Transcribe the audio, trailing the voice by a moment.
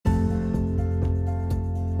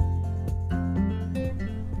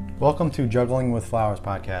Welcome to Juggling with Flowers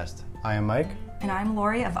podcast. I am Mike. And I'm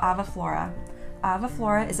Lori of Ava Flora. Ava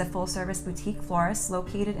Flora is a full-service boutique florist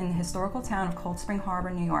located in the historical town of Cold Spring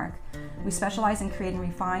Harbor, New York. We specialize in creating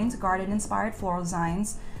refined, garden-inspired floral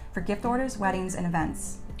designs for gift orders, weddings, and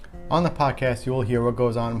events. On the podcast, you will hear what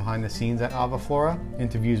goes on behind the scenes at Ava Flora,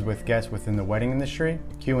 interviews with guests within the wedding industry,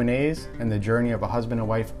 Q&As, and the journey of a husband and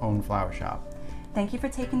wife-owned flower shop. Thank you for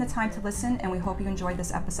taking the time to listen, and we hope you enjoyed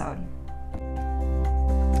this episode.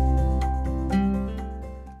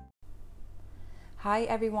 Hi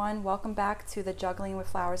everyone, welcome back to the Juggling with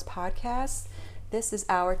Flowers podcast. This is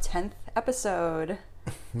our 10th episode.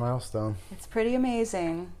 Milestone. It's pretty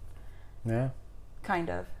amazing. Yeah.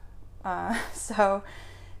 Kind of. So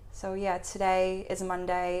yeah, today is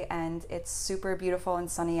Monday and it's super beautiful and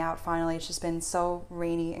sunny out finally. It's just been so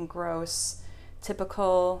rainy and gross.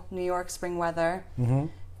 Typical New York spring weather. Mm-hmm.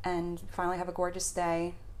 And finally have a gorgeous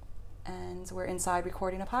day and we're inside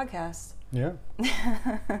recording a podcast. Yeah.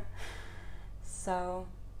 So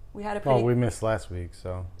we had a pretty... Oh, we missed last week,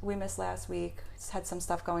 so... We missed last week. Just had some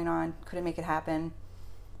stuff going on. Couldn't make it happen.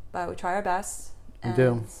 But we try our best. We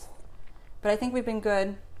do. But I think we've been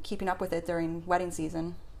good keeping up with it during wedding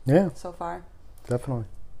season. Yeah. So far. Definitely.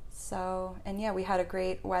 So, and yeah, we had a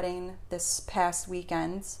great wedding this past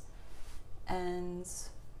weekend. And,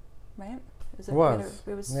 right? It was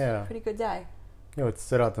a pretty good day. You know, what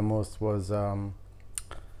stood out the most was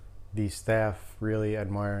the staff really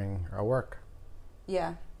admiring our work.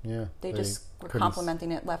 Yeah. Yeah. They just were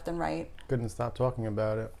complimenting it left and right. Couldn't stop talking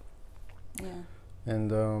about it. Yeah.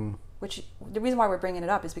 And which the reason why we're bringing it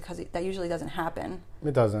up is because that usually doesn't happen.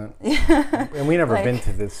 It doesn't. And we never been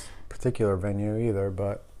to this particular venue either,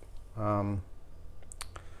 but yeah,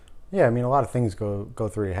 I mean a lot of things go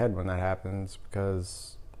through your head when that happens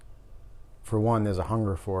because for one there's a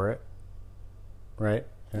hunger for it, right?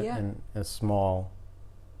 Yeah. And a smaller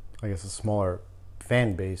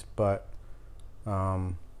fan base, but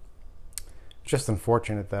just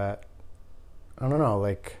unfortunate that I don't know,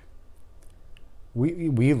 like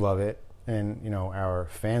we love it and you know our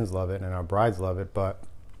fans love it and our brides love it, but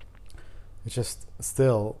it's just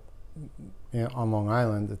still, you know, on Long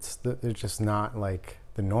Island it's just not like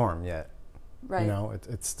the norm yet. Right. You know,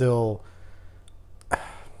 it's still,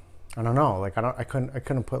 I don't know, like I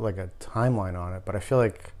couldn't put like a timeline on it, but I feel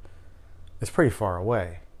like it's pretty far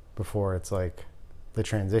away before it's like the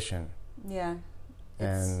transition. Yeah.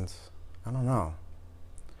 And I don't know.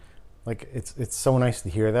 Like it's so nice to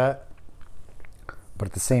hear that, but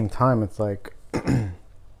at the same time, it's like I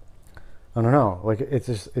don't know. Like it's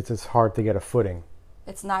just hard to get a footing.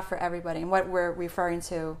 It's not for everybody, and what we're referring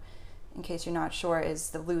to, in case you're not sure, is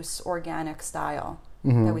the loose organic style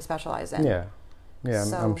that we specialize in. Yeah, yeah.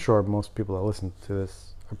 So, I'm sure most people that listen to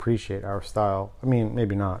this appreciate our style. I mean,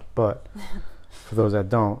 maybe not, but for those that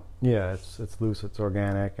don't, yeah, it's loose, it's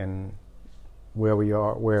organic, and where we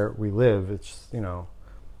live, it's, you know,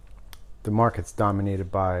 the market's dominated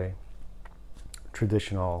by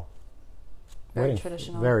traditional. Very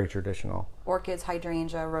traditional. Very traditional. Orchids,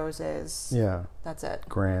 hydrangea, roses. Yeah. That's it.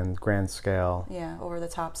 Grand scale. Yeah, over the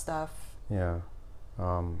top stuff. Yeah.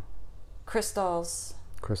 Crystals.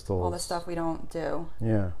 All the stuff we don't do.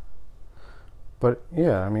 Yeah. But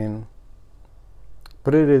yeah, I mean,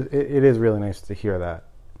 but it is really nice to hear that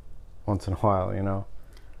once in a while, you know.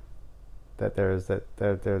 That there's I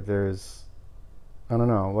don't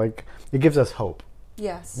know, like it gives us hope.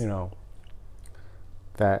 Yes. You know,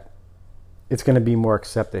 that it's going to be more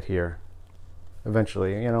accepted here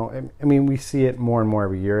eventually. You know, I mean, we see it more and more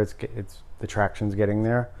every year. It's the traction's getting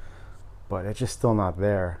there, but it's just still not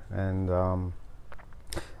there. And I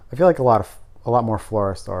feel like a lot more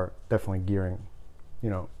florists are definitely gearing, you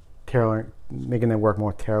know, making their work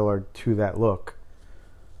more tailored to that look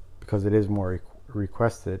because it is more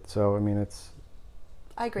requested. So I mean,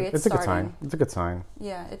 I agree. It's a good sign. It's a good sign.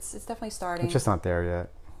 Yeah, it's definitely starting. It's just not there yet.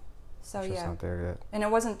 So it's just not there yet. And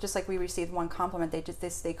it wasn't just like we received one compliment.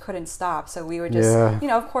 They couldn't stop. So we were just, you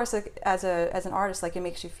know, of course, like, as an artist, like it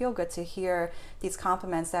makes you feel good to hear these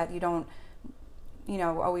compliments that you don't, you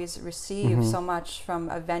know, always receive so much from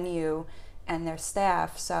a venue and their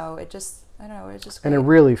staff. So it just, I don't know, it's just great. And it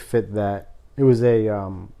really fit that. It was a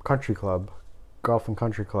country club, golf and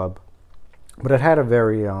country club. But it had a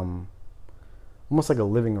very, almost like a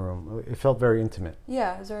living room. It felt very intimate.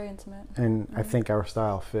 Yeah, it was very intimate. And I think our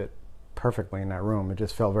style fit perfectly in that room. It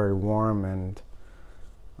just felt very warm and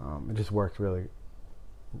it just worked really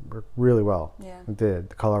well. Yeah. It did.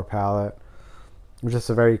 The color palette. It was just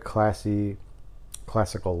a very classical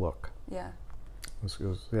look. Yeah. It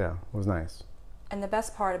was nice. And the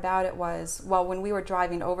best part about it was, well, when we were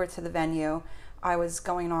driving over to the venue, I was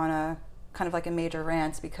going on kind of like a major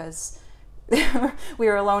rant because we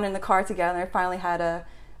were alone in the car together. I finally had a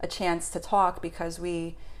chance to talk because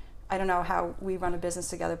I don't know how we run a business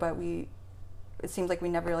together, but it seems like we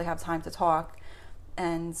never really have time to talk.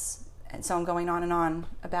 And so I'm going on and on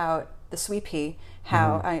about the sweet pea,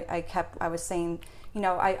 how I was saying,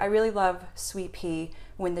 I really love sweet pea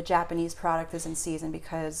when the Japanese product is in season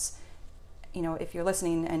because, if you're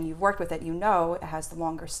listening and you've worked with it, it has the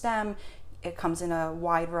longer stem. It comes in a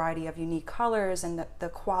wide variety of unique colors, and the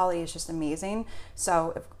quality is just amazing.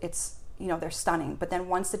 So it's, they're stunning. But then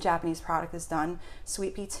once the Japanese product is done,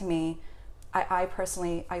 sweet pea to me, I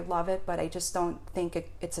personally, I love it, but I just don't think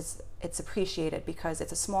it's appreciated because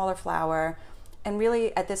it's a smaller flower. And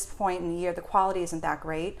really at this point in the year, the quality isn't that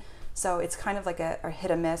great. So it's kind of like a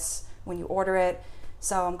hit or miss when you order it.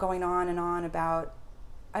 So I'm going on and on about,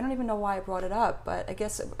 I don't even know why I brought it up, but I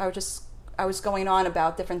guess I was going on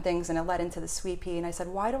about different things, and it led into the sweet pea. And I said,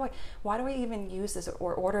 why do I even use this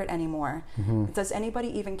or order it anymore? Does anybody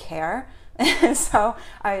even care? And so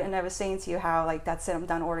I was saying to you how, like, that's it, I'm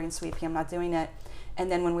done ordering sweet pea, I'm not doing it. And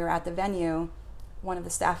then when we were at the venue, one of the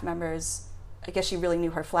staff members, I guess she really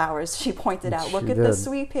knew her flowers, she pointed out, look at the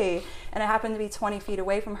sweet pea. And I happened to be 20 feet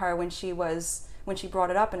away from her when she brought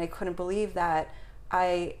it up, and I couldn't believe that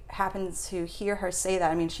I happened to hear her say that.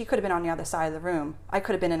 I mean, she could have been on the other side of the room. I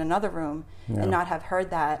could have been in another room and not have heard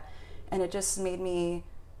that. And it just made me,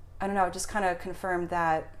 I don't know, it just kind of confirmed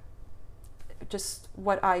that just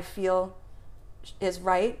what I feel is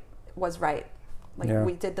right was right. Like,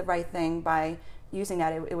 we did the right thing by using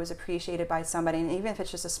that. It was appreciated by somebody, and even if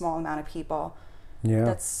it's just a small amount of people,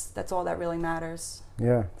 that's all that really matters.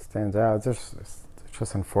 Yeah, it stands out. It's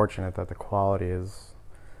just unfortunate that the quality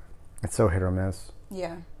it's so hit or miss.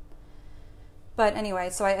 Yeah. But anyway,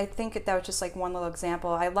 so I think that was just like one little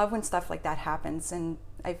example. I love when stuff like that happens, and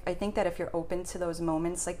I think that if you're open to those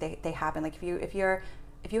moments, like they happen. Like if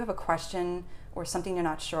you have a question or something you're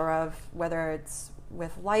not sure of, whether it's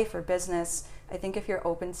with life or business, I think if you're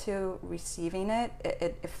open to receiving it,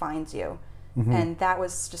 it finds you. And that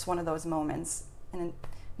was just one of those moments. And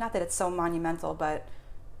not that it's so monumental, but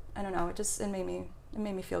I don't know. It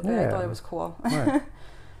made me feel good. I thought it was cool.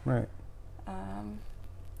 Right.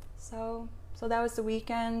 So that was the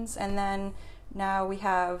weekends, and then now we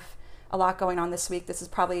have a lot going on this week. This is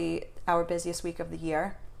probably our busiest week of the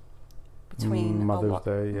year. Between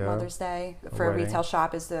Mother's Day for a retail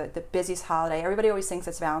shop is the busiest holiday. Everybody always thinks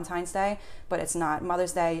it's Valentine's Day, but it's not.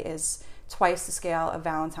 Mother's Day is twice the scale of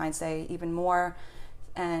Valentine's Day, even more.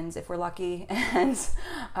 And if we're lucky,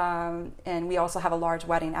 and we also have a large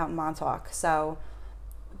wedding out in Montauk. So,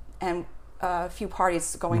 and a few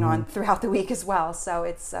parties going on throughout the week as well. So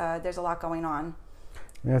it's there's a lot going on.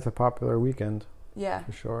 Yeah, it's a popular weekend. Yeah,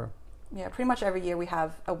 for sure. Yeah, pretty much every year we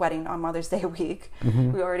have a wedding on Mother's Day week.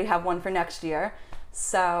 We already have one for next year.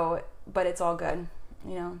 So, but it's all good,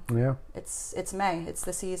 Yeah. It's May. It's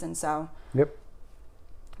the season. So. Yep.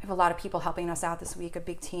 We have a lot of people helping us out this week. A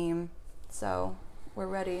big team. So we're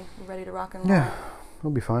ready. We're ready to rock and roll. Yeah,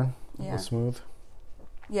 it'll be fine. Yeah. It'll smooth.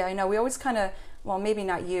 Yeah, I know. We always kind of, well, maybe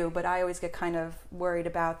not you, but I always get kind of worried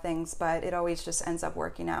about things, but it always just ends up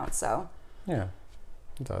working out. So. Yeah,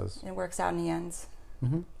 it does. It works out in the end.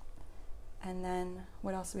 And then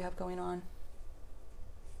what else do we have going on?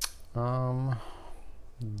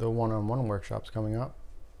 The one-on-one workshops coming up.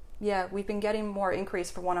 Yeah, we've been getting more inquiries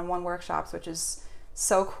for one-on-one workshops, which is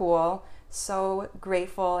so cool. So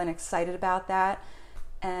grateful and excited about that.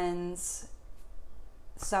 And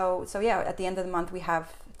so yeah, at the end of the month we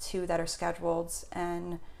have 2 that are scheduled,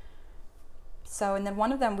 and then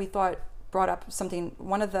one of them we thought brought up something.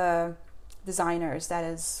 One of the designers that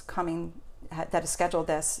is scheduled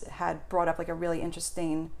this had brought up like a really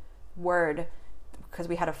interesting word, because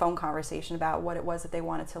we had a phone conversation about what it was that they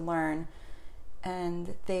wanted to learn,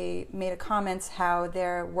 and they made a comment how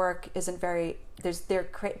their work isn't very, they're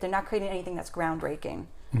not creating anything that's groundbreaking.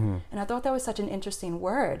 And I thought that was such an interesting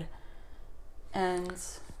word. And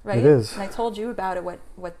right, it is. And I told you about it,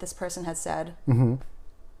 what this person had said.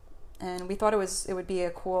 And we thought it would be a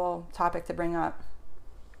cool topic to bring up.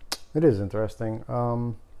 It is interesting.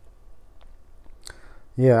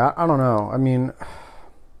 Yeah, I don't know. I mean,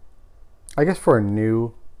 I guess for a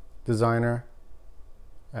new designer,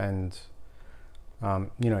 and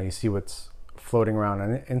you see what's floating around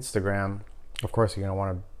on Instagram, of course you're going to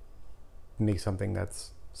want to make something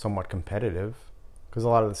that's somewhat competitive, because a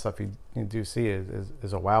lot of the stuff you do see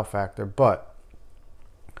is a wow factor. But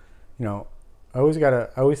I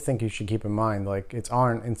always think you should keep in mind, like, it's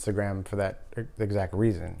on Instagram for that exact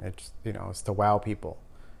reason. It's it's to wow people.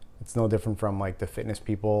 It's no different from like the fitness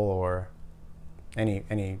people or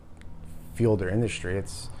any field or industry.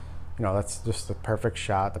 It's that's just the perfect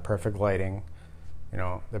shot, the perfect lighting.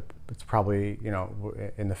 It's probably,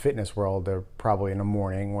 in the fitness world, they're probably in the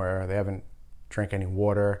morning where they haven't drank any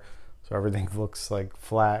water, so everything looks like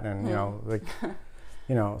flat, and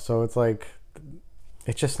so it's like,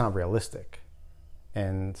 it's just not realistic.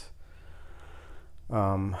 And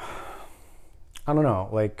I don't know,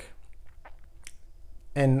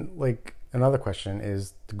 another question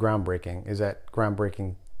is the groundbreaking. Is that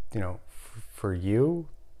groundbreaking, for you,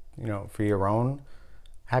 for your own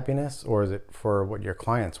happiness, or is it for what your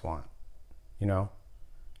clients want?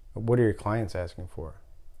 What are your clients asking for?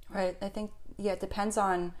 Right. I think, it depends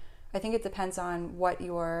on what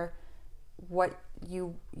your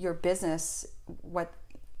business,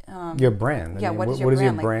 your brand. What is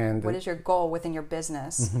your brand? What is your goal within your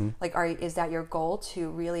business? Mm-hmm. Is that your goal to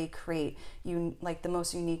really create the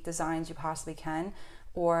most unique designs you possibly can?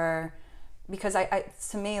 Or, because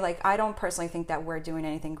to me, I don't personally think that we're doing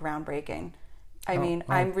anything groundbreaking.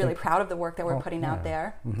 I'm really proud of the work that we're putting out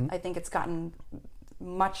there. Mm-hmm. I think it's gotten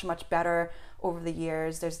much, much better over the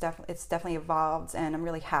years. It's definitely evolved, and I'm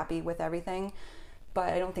really happy with everything.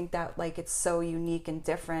 But I don't think that it's so unique and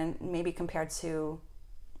different, maybe compared to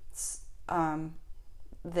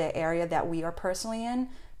the area that we are personally in.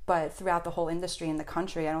 But throughout the whole industry in the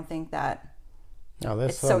country, I don't think that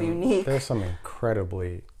it's so unique. There's some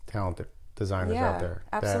incredibly talented designers out there.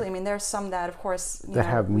 Absolutely. There's some that, of course, that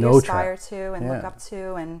have we no aspire to and look up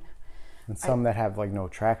to, and some that have no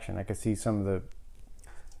traction. I can see some of the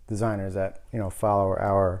designers that follow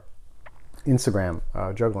our Instagram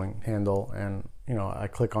juggling handle, and I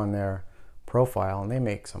click on their profile, and they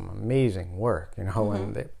make some amazing work, mm-hmm.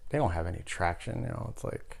 and they don't have any traction.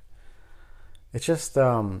 It's just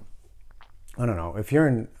I don't know, if you're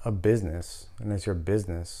in a business and it's your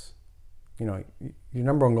business, your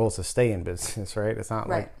number one goal is to stay in business, right? It's not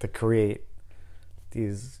to create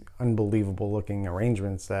these unbelievable looking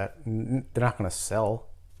arrangements that they're not going to sell,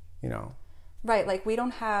 Right. We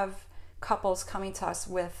don't have couples coming to us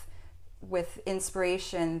with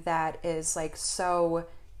inspiration that is so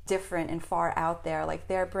different and far out there.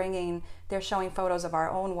 They're showing photos of our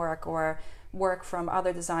own work or work from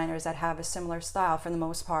other designers that have a similar style for the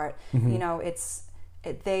most part. Mm-hmm.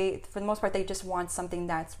 For the most part, they just want something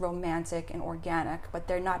that's romantic and organic, but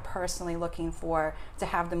they're not personally looking to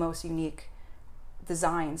have the most unique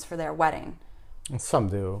designs for their wedding. And some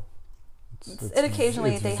do.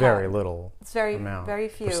 Occasionally it's they very have, little. It's very amount. Very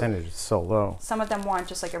few. Percentage is so low. Some of them want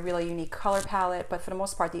just a really unique color palette, but for the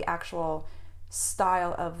most part, the actual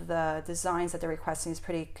style of the designs that they're requesting is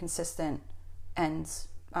pretty consistent and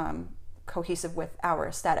cohesive with our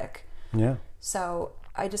aesthetic. Yeah. So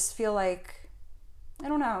I just feel I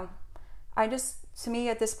don't know. To me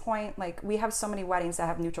at this point, we have so many weddings that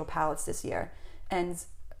have neutral palettes this year, and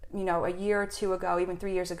a year or two ago, even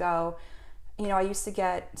 3 years ago, I used to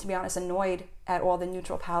get, to be honest, annoyed at all the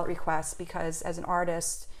neutral palette requests, because as an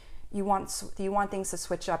artist, you want things to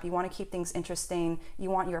switch up. You want to keep things interesting.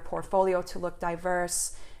 You want your portfolio to look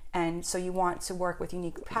diverse. And so you want to work with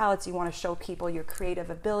unique palettes. You want to show people your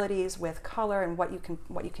creative abilities with color and what you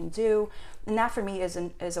can do. And that for me is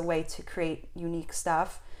a way to create unique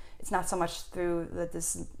stuff. It's not so much through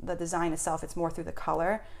the design itself. It's more through the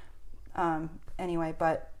color. Anyway,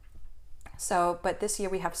 but this year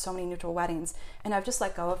we have so many neutral weddings, and I've just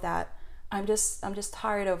let go of that. I'm just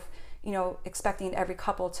tired of expecting every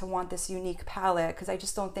couple to want this unique palette, because I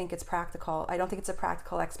just don't think it's practical. I don't think it's a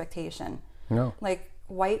practical expectation. No.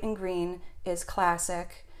 White and green is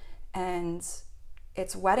classic, and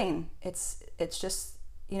it's wedding. It's just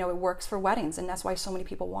it works for weddings, and that's why so many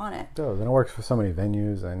people want it. It does, and it works for so many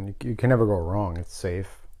venues, and you can never go wrong. It's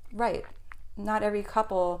safe. Right. Not every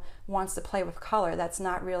couple wants to play with color. That's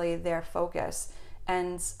not really their focus.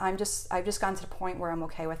 And I've just gotten to the point where I'm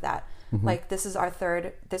okay with that. Mm-hmm.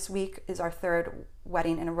 This week is our third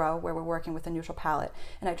wedding in a row where we're working with a neutral palette.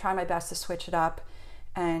 And I try my best to switch it up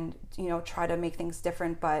and, try to make things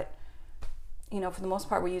different. But, for the most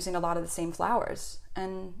part, we're using a lot of the same flowers.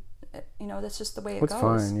 And, that's just the way it goes. It's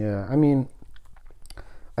fine, yeah.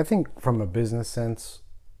 I think from a business sense,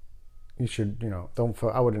 you should,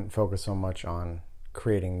 I wouldn't focus so much on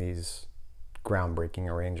creating these groundbreaking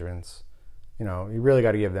arrangements. You really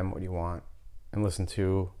got to give them what you want and listen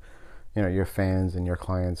to, your fans and your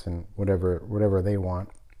clients and whatever they want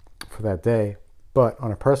for that day. But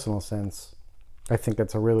on a personal sense, I think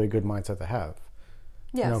that's a really good mindset to have.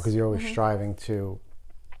 Yes. Because you're always mm-hmm. striving to,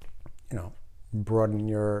 broaden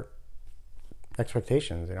your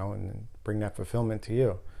expectations, and bring that fulfillment to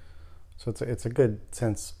you. So it's a good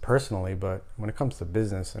sense personally, but when it comes to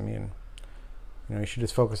business, you should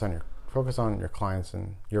just focus on focus on your clients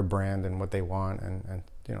and your brand and what they want, and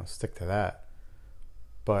you know, stick to that.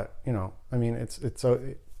 But you know, I mean, it's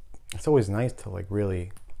always nice to like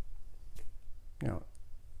really, you know,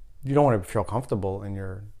 you don't want to feel comfortable in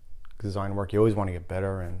your design work. You always want to get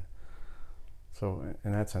better, and so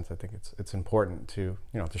in that sense, I think it's important to,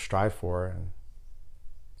 you know, to strive for. And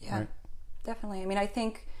yeah, right? Definitely. I mean, I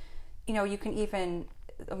think, you know, you can even,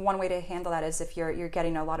 one way to handle that is if you're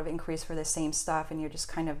getting a lot of inquiries for the same stuff and you're just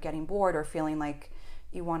kind of getting bored or feeling like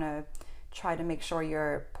you want to try to make sure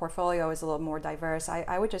your portfolio is a little more diverse,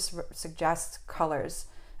 I would just suggest colors.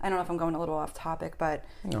 I don't know if I'm going a little off topic, but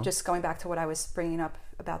No. just going back to what I was bringing up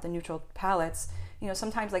about the neutral palettes, you know,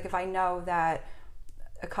 sometimes like if I know that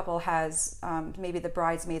a couple has, maybe the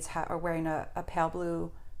bridesmaids are wearing a pale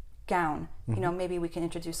blue gown, you know, maybe we can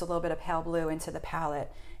introduce a little bit of pale blue into the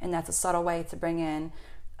palette, and that's a subtle way to bring in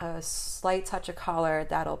a slight touch of color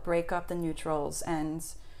that'll break up the neutrals and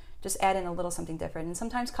just add in a little something different. And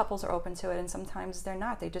sometimes couples are open to it and sometimes they're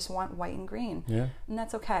not. They just want white and green. Yeah. And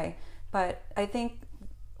that's okay. But I think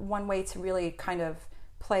one way to really kind of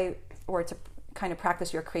play or to kind of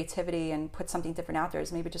practice your creativity and put something different out there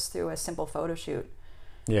is maybe just through a simple photo shoot.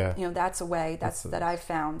 Yeah. You know, that's a way that I've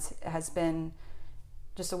found has been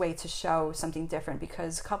just a way to show something different,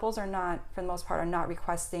 because couples are not, for the most part, are not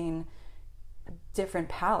requesting different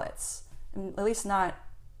palettes. At least not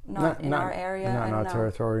in our area. Not in our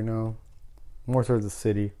territory, no. More towards the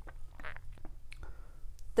city.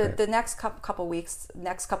 The next couple weeks,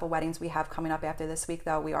 next couple weddings we have coming up after this week,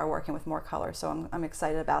 though, we are working with more color, so I'm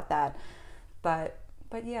excited about that. But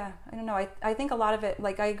yeah, I don't know. I think a lot of it,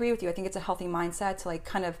 like, I agree with you. I think it's a healthy mindset to like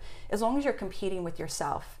kind of, as long as you're competing with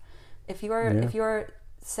yourself. If you're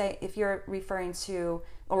referring to,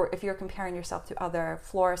 or if you're comparing yourself to other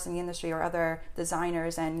florists in the industry or other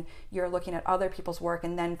designers, and you're looking at other people's work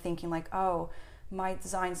and then thinking like, oh, my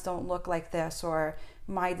designs don't look like this, or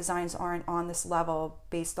my designs aren't on this level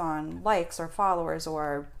based on likes or followers,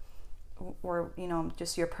 or you know,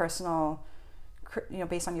 just your personal, you know,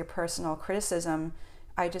 based on your personal criticism.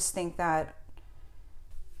 I just think that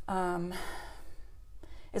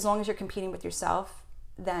as long as you're competing with yourself,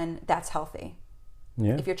 then that's healthy.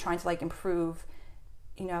 Yeah. If you're trying to like improve,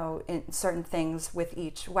 you know, in certain things with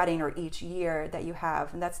each wedding or each year that you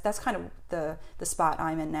have, and that's kind of the spot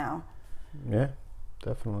I'm in now. Yeah,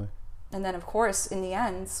 definitely. And then of course, in the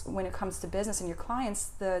end, when it comes to business and your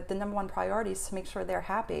clients, the number one priority is to make sure they're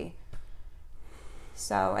happy.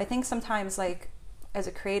 So I think sometimes, like, as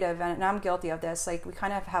a creative, and I'm guilty of this, like, we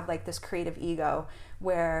kind of have like this creative ego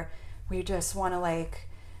where we just want to like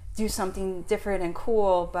do something different and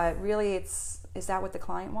cool, but really is that what the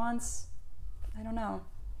client wants? I don't know.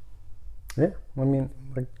 Yeah, I mean,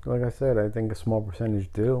 like I said, I think a small percentage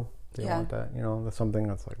do. They Yeah. want that. You know, that's something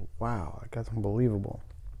that's like, wow, like, that's unbelievable.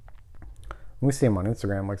 We see them on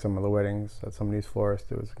Instagram, like some of the weddings that some of these florists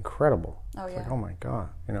do. It's incredible. Oh, It's yeah. like, oh my God,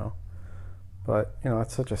 you know. But, you know,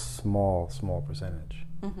 that's such a small percentage.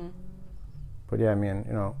 Mm-hmm. But yeah, I mean,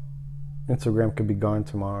 you know, Instagram could be gone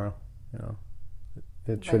tomorrow. You know,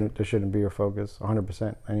 it shouldn't. There shouldn't be your focus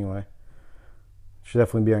 100% anyway. It should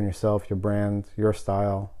definitely be on yourself, your brand, your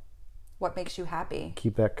style. What makes you happy?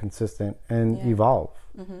 Keep that consistent and Yeah. evolve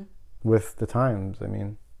Mm-hmm. with the times. I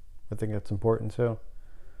mean, I think that's important too.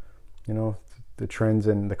 You know, the trends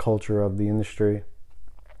and the culture of the industry.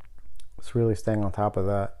 It's really staying on top of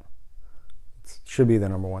that. It should be the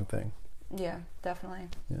number one thing. Yeah, definitely.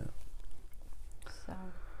 Yeah. So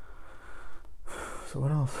So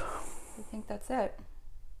what else? I think that's it.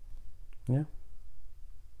 Yeah.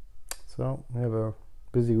 So we have a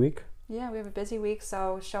busy week. Yeah, we have a busy week,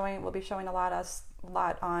 so we'll be showing a lot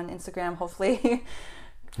on Instagram. Hopefully,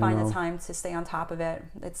 find the time to stay on top of it.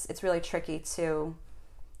 It's really tricky too,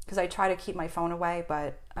 because I try to keep my phone away,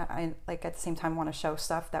 but I like at the same time want to show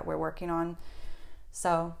stuff that we're working on.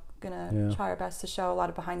 So gonna try our best to show a lot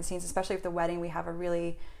of behind the scenes, especially with the wedding. We have a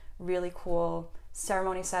really, really cool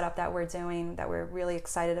ceremony setup that we're doing that we're really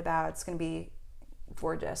excited about. It's gonna be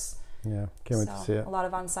gorgeous. Yeah, can't wait to see it. A lot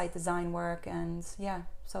of on-site design work, and yeah,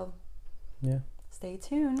 stay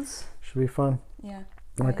tuned. should be fun. Yeah.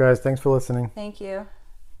 All right, guys, thanks for listening. Thank you.